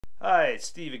Hi, it's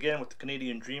Steve again with the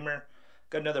Canadian Dreamer.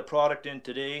 Got another product in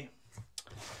today.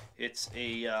 It's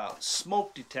a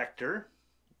smoke detector.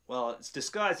 Well, it's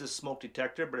disguised as a smoke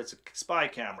detector, but it's a spy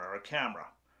camera or a camera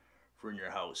for in your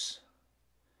house.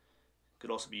 Could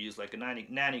also be used like a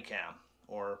nanny cam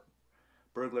or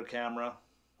burglar camera.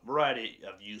 Variety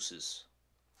of uses.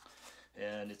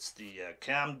 And it's the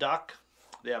CamDuck.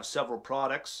 They have several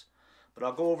products, but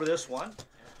I'll go over this one.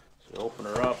 So open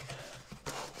her up.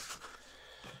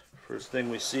 First thing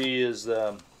we see is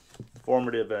the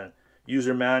formative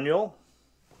user manual.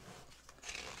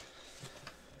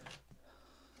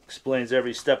 Explains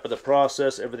every step of the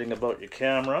process, everything about your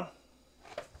camera.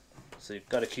 So you've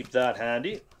got to keep that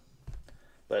handy.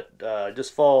 But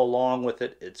just follow along with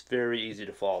it. It's very easy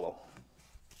to follow.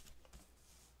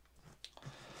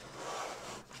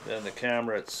 Then the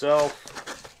camera itself.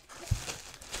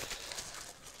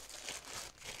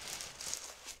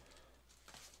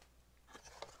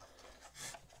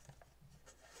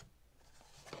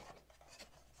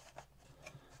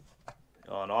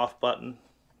 On-off button,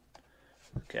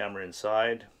 the camera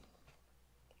inside.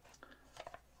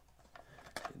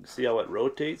 You can see how it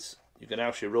rotates. You can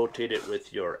actually rotate it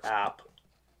with your app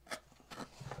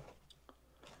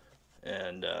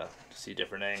and see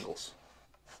different angles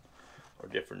or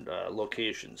different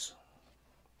locations.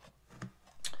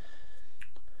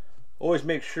 Always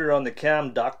make sure on the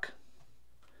CamDuck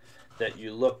that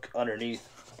you look underneath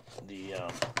the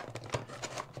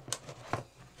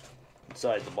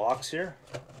inside the box here,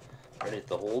 underneath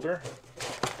the holder.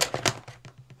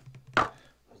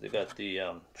 They got the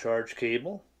charge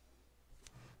cable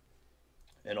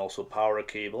and also power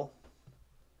cable.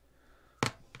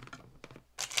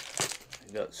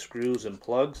 You got screws and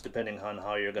plugs depending on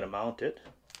how you're going to mount it.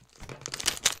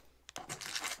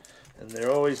 And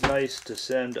they're always nice to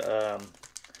send an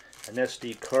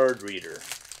SD card reader.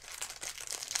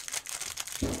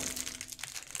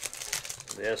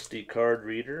 The SD card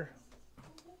reader.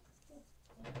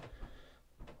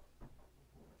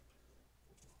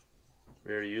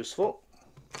 Very useful.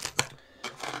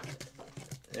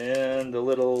 And the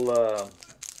little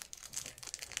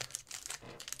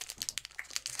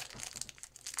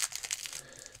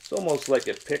it's almost like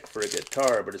a pick for a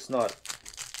guitar, but it's not.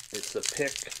 It's the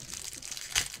pick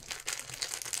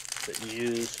that you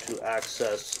use to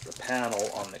access the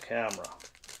panel on the camera.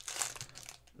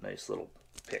 Nice little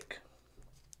pick.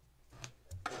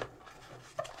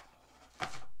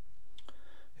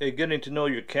 Okay, getting to know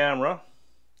your camera.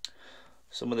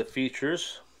 Some of the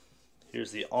features.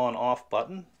 Here's the on-off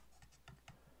button.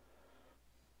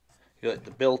 You got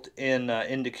the built-in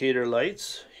indicator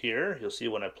lights here. You'll see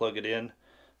when I plug it in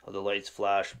how the lights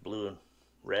flash blue and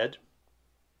red.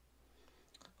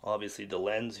 Obviously the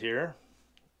lens here,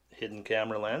 hidden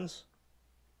camera lens.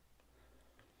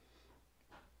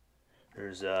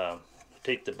 There's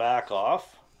take the back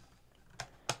off.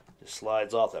 It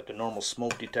slides off like a normal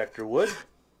smoke detector would.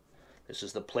 This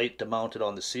is the plate to mount it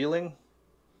on the ceiling.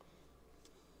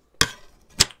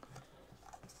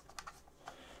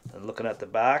 And looking at the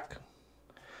back,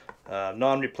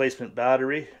 non-replacement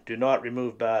battery. Do not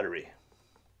remove battery.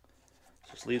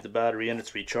 Just leave the battery in.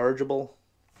 It's rechargeable.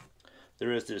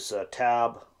 There is this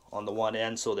tab on the one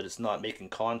end so that it's not making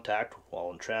contact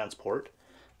while in transport.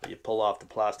 But you pull off the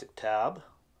plastic tab,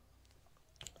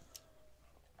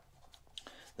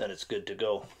 then it's good to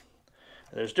go.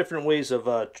 And there's different ways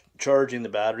of charging the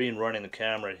battery and running the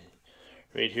camera.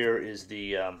 Right here is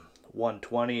the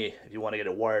 120 if you want to get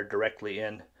it wired directly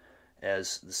in,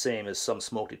 as the same as some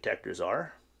smoke detectors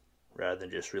are, rather than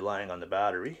just relying on the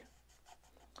battery.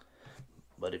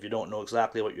 But if you don't know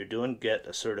exactly what you're doing, get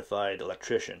a certified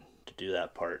electrician to do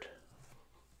that part.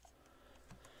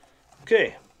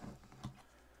 Okay,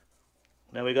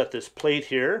 now we got this plate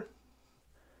here.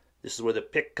 This is where the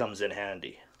pick comes in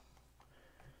handy.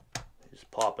 Just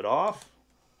pop it off.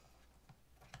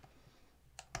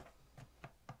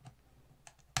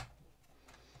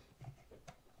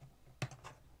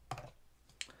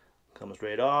 Comes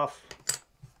right off.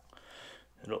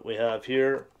 And what we have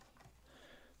here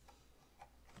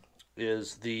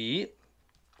is the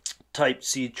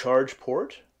Type-C charge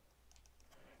port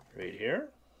right here.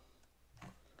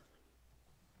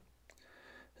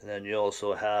 And then you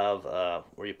also have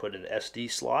where you put an SD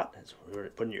slot. That's where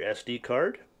you put in your SD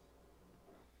card.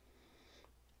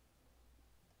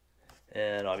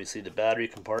 And obviously the battery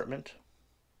compartment.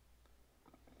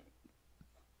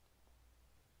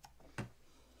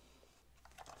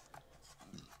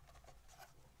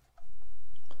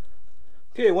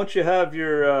 Okay, once you have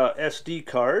your SD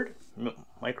card,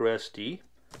 micro SD,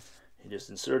 you just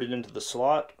insert it into the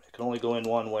slot. It can only go in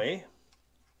one way.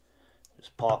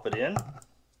 Just pop it in.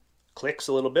 clicks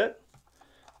a little bit.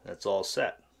 That's all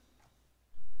set.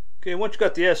 Okay, once you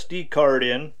got the SD card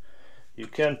in, you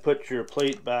can put your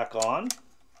plate back on.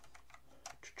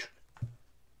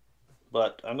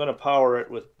 But I'm going to power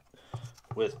it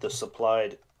with the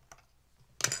supplied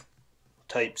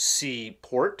Type C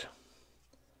port.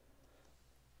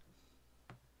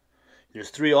 There's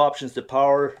 3 options to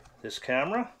power this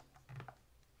camera.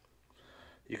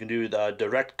 You can do the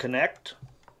direct connect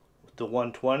with the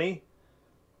 120.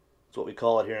 That's what we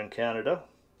call it here in Canada.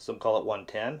 Some call it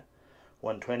 110,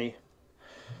 120.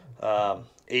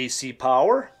 AC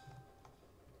power.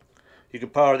 You can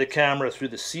power the camera through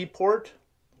the C port,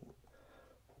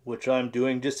 which I'm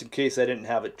doing just in case I didn't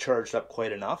have it charged up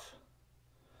quite enough.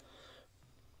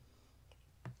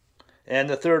 And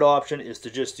the third option is to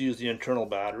just use the internal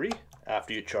battery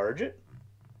after you charge it.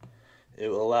 It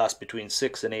will last between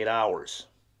 6 and 8 hours.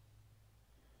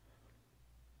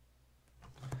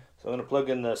 So I'm going to plug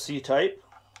in the C-type,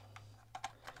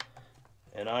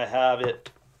 and I have it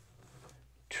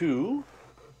to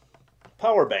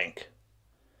power bank.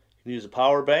 You can use a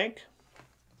power bank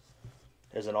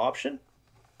as an option.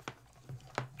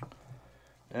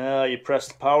 Now you press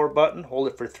the power button, hold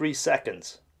it for 3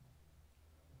 seconds.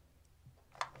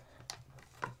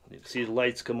 You can see the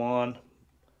lights come on,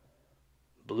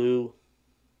 blue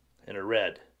and a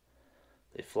red.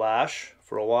 They flash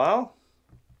for a while,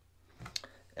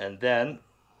 and then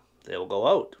they'll go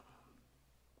out.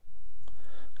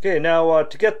 Okay, now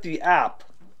to get the app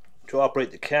to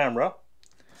operate the camera,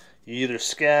 you either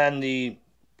scan the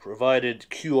provided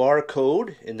QR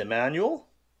code in the manual,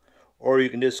 or you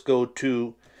can just go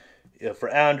to, for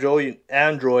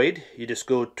Android, you just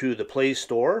go to the Play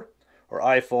Store, or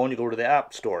iPhone, you go to the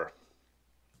App Store,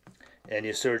 and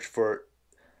you search for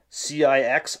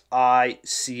CIXICM.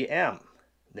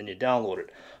 Then you download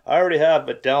it. I already have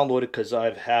it downloaded because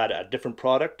I've had a different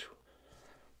product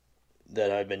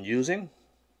that I've been using.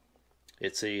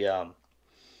 It's a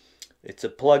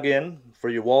plug-in for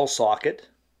your wall socket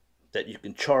that you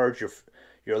can charge your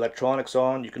electronics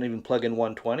on. You can even plug in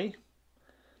 120.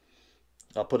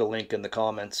 I'll put a link in the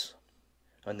comments,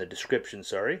 in the description,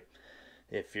 sorry,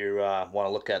 if you want to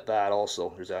look at that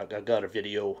also. I've got a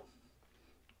video,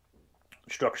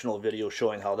 instructional video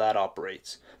showing how that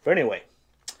operates. But anyway,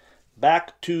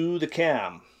 back to the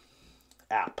Cam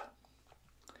app.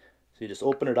 So you just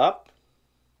open it up,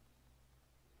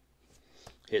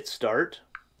 hit start.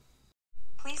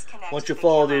 Once you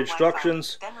follow the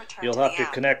instructions, you'll have to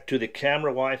connect to the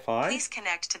camera Wi-Fi. Please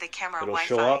connect to the camera It'll Wi-Fi,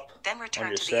 show up then return on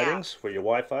your to the settings app. for your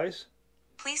Wi-Fi's.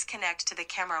 Please connect to the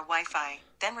camera Wi-Fi,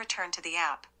 then return to the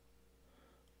app.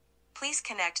 Please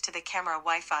connect to the camera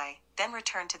Wi-Fi, then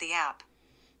return to the app.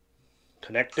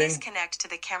 Connecting. Please connect to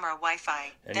the camera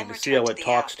Wi-Fi, And then you can see return how to it the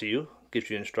talks app. to you,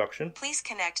 gives you instruction. Please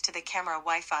connect to the camera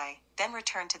Wi-Fi, then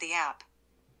return to the app.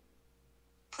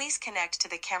 Please connect to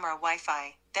the camera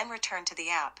Wi-Fi, then return to the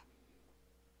app.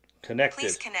 Connected.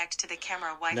 Please connect to the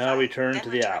camera Wi-Fi, Now return then to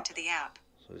the return app. to the app.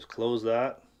 So just close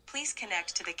that. Please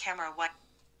connect to the camera Wi-Fi.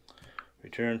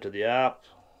 Return to the app.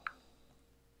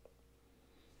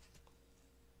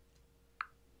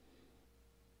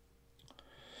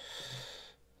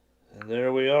 And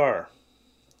there we are.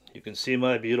 You can see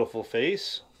my beautiful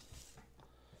face.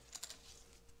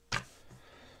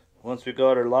 Once we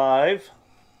got her live,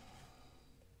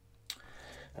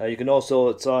 you can also,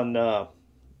 it's on,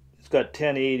 it's got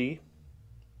 1080.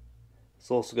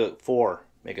 It's also got 4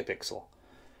 megapixel.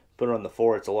 Put it on the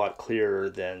 4, it's a lot clearer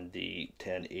than the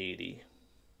 1080.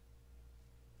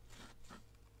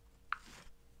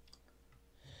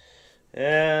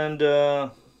 And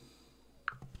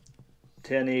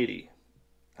 1080.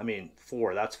 I mean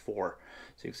 4, that's 4.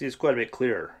 So you can see it's quite a bit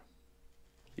clearer.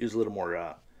 Use a little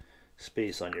more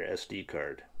space on your SD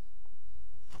card.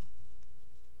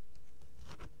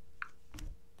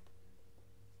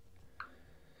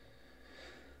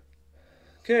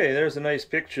 Okay, there's a nice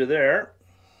picture there.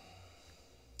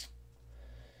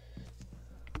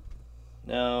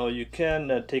 Now you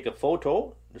can take a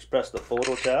photo. Just press the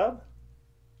photo tab.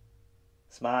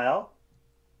 Smile.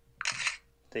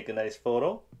 Take a nice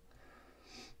photo.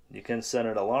 You can set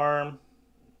an alarm.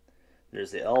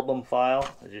 There's the album file.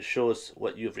 It just shows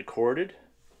what you've recorded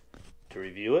to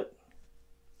review it.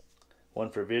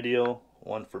 One for video,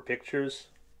 one for pictures.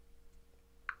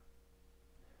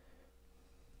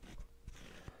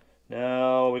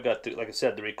 Now we got, like I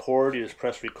said, the record. You just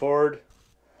press record.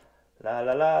 La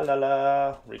la la la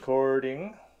la.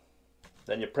 Recording.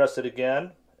 Then you press it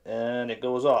again and it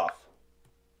goes off.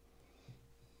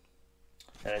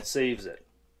 And it saves it.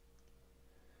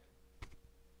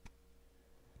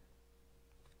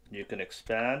 You can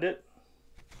expand it.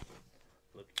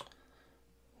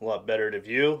 a lot better to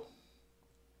view.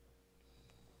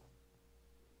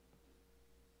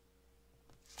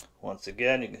 Once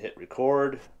again, you can hit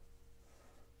record.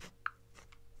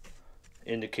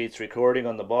 Indicates recording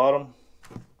on the bottom.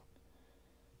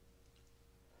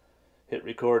 Hit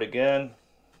record again.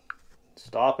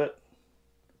 Stop it.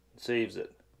 Saves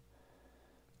it.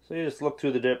 So you just look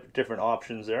through the different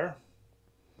options there.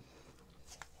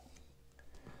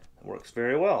 It works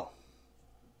very well.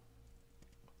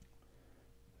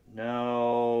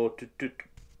 Now,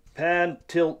 pan,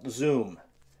 tilt, zoom.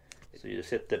 So you just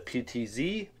hit the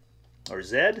PTZ or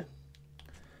Z, and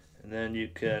then you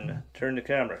can turn the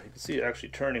camera. You can see it actually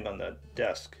turning on the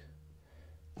desk.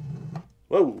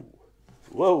 Whoa,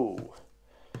 whoa.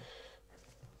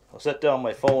 I'll set down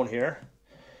my phone here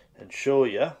and show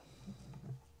you.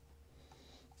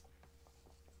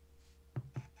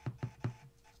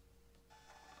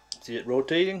 See it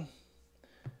rotating?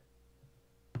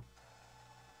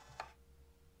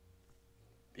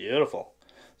 Beautiful.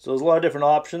 So there's a lot of different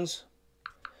options.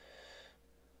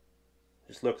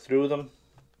 Just look through them.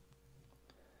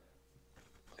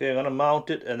 Okay, I'm going to mount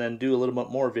it and then do a little bit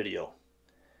more video.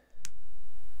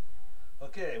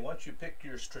 Okay, once you pick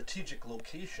your strategic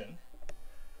location,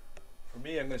 for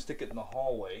me I'm going to stick it in the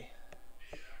hallway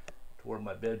toward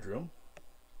my bedroom.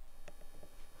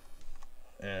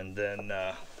 And then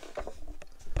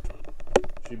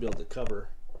should be able to cover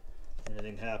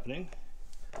anything happening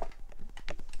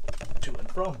to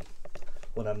and from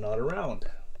when I'm not around.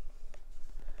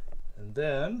 And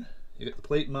then you get the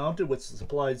plate mounted with the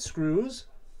supplied screws.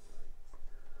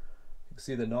 You can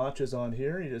see the notches on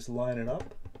here. You just line it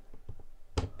up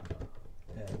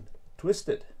and twist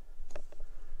it.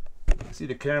 You can see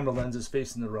the camera lens is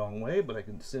facing the wrong way, but I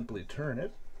can simply turn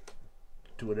it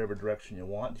to whatever direction you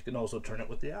want. You can also turn it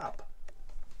with the app.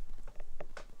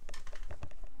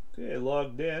 Okay,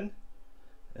 logged in,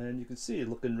 and you can see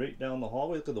looking right down the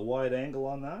hallway. Look at the wide angle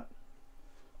on that.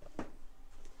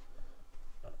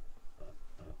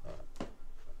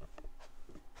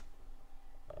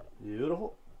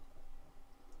 Beautiful.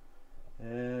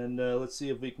 And let's see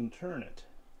if we can turn it.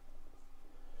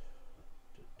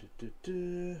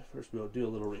 First we'll do a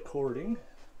little recording.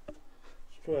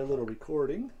 Let's try a little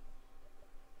recording.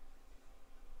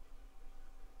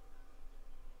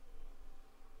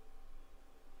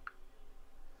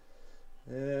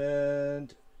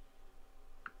 And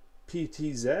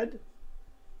PTZ.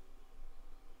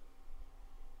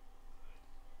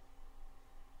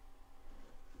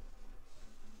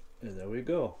 And there we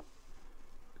go.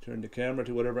 Turn the camera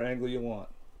to whatever angle you want.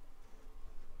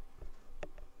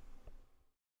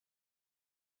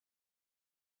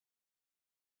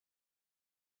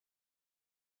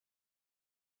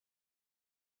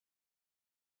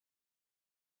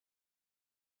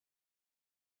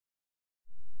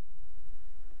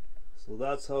 So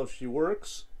that's how she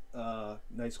works.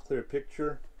 Nice clear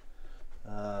picture.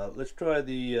 Let's try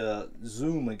the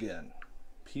zoom again.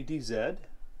 PTZ.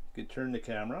 You can turn the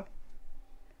camera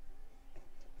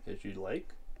as you'd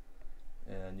like,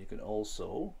 and you can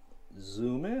also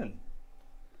zoom in.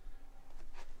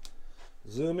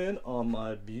 Zoom in on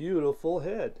my beautiful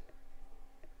head.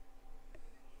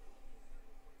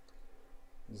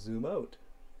 Zoom out.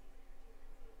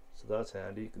 So that's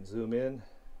handy. You can zoom in,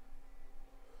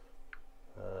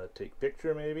 take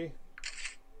picture maybe,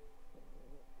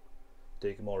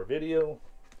 take more video.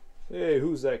 Hey,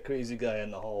 who's that crazy guy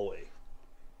in the hallway?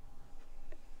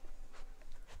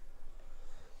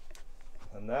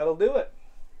 And that'll do it.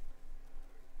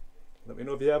 Let me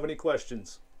know if you have any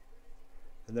questions.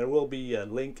 And there will be a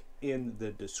link in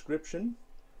the description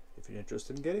if you're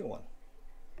interested in getting one.